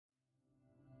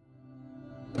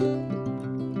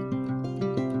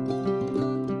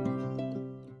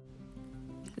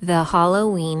The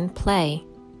Halloween Play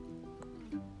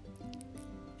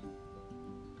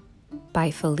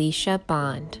by Felicia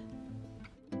Bond.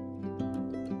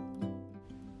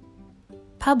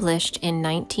 Published in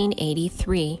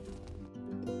 1983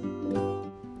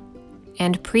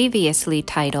 and previously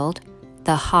titled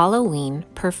The Halloween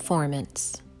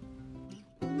Performance.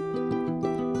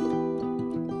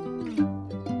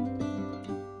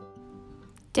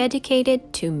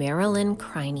 Dedicated to Marilyn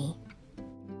Criney.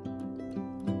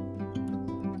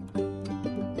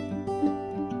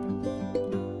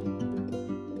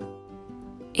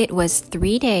 It was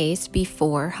 3 days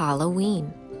before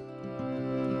Halloween,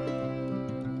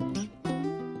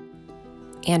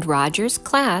 and Roger's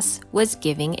class was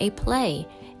giving a play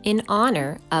in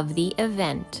honor of the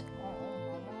event.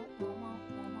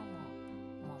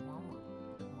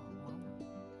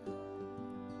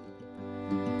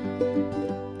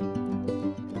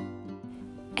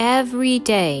 Every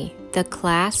day, the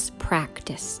class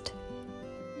practiced.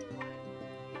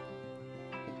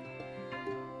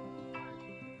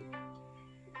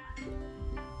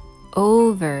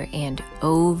 Over and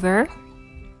over. Wait.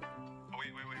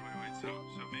 So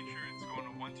make sure it's going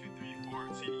to 1, 2, 3,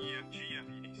 4, C, D, E, F, G, F,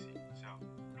 E, D, C.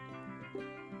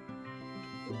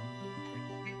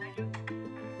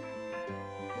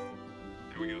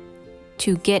 There we go.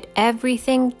 To get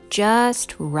everything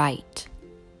just right.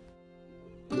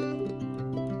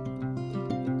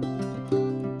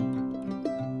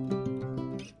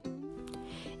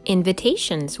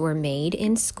 Invitations were made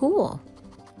in school.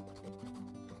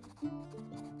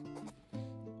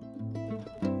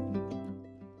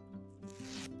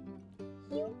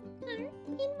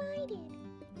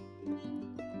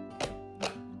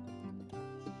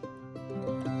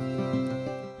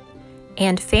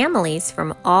 And families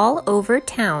from all over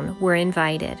town were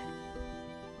invited.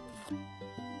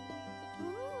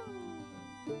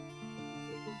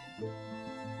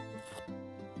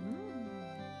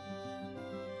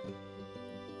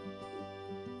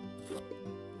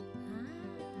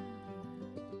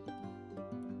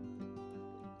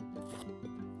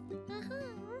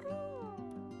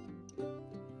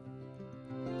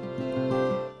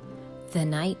 The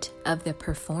night of the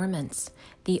performance,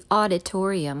 the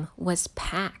auditorium was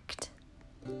packed.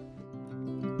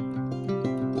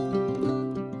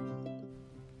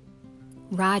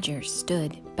 Roger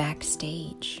stood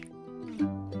backstage.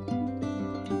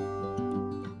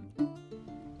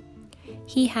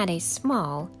 He had a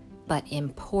small but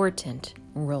important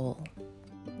role.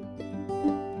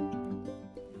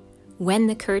 When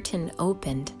the curtain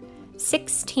opened,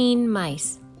 16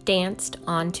 mice danced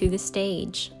onto the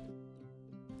stage.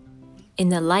 In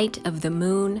the light of the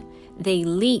moon, they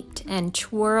leaped and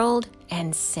twirled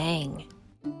and sang.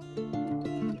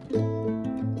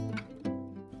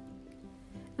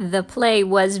 The play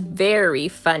was very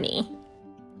funny.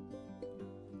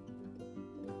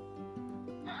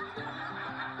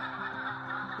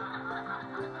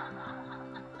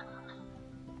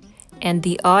 And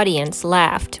the audience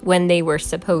laughed when they were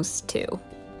supposed to.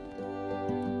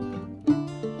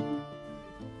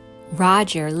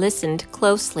 Roger listened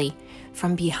closely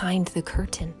from behind the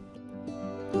curtain.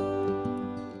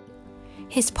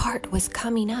 His part was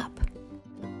coming up.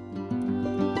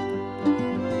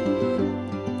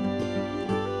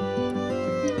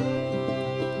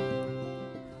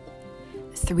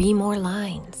 Three more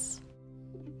lines.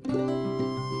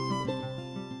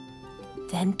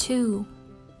 Then 2.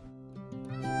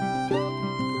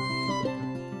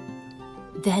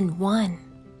 Then 1.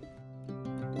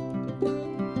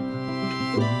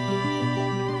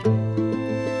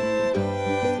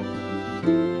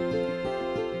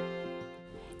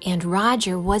 And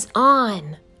Roger was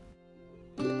on.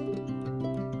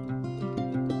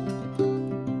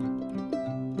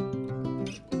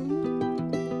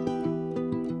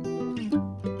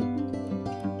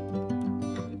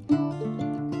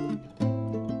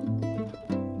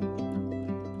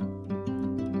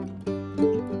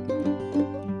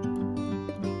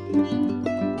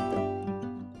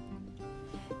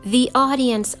 The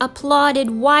audience applauded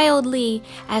wildly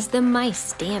as the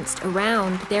mice danced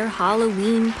around their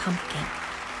Halloween pumpkin.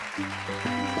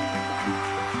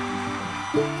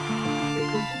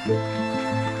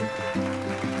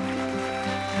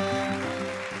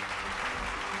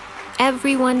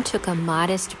 Everyone took a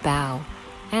modest bow,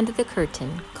 and the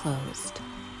curtain closed.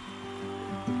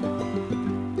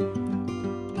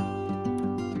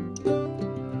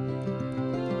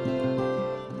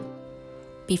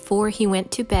 Before he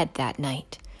went to bed that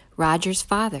night, Roger's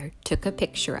father took a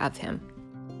picture of him.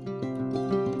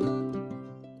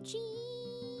 Cheese.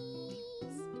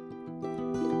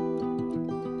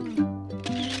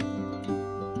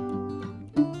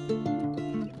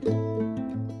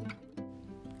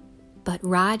 But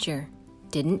Roger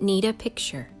didn't need a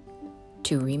picture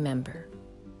to remember.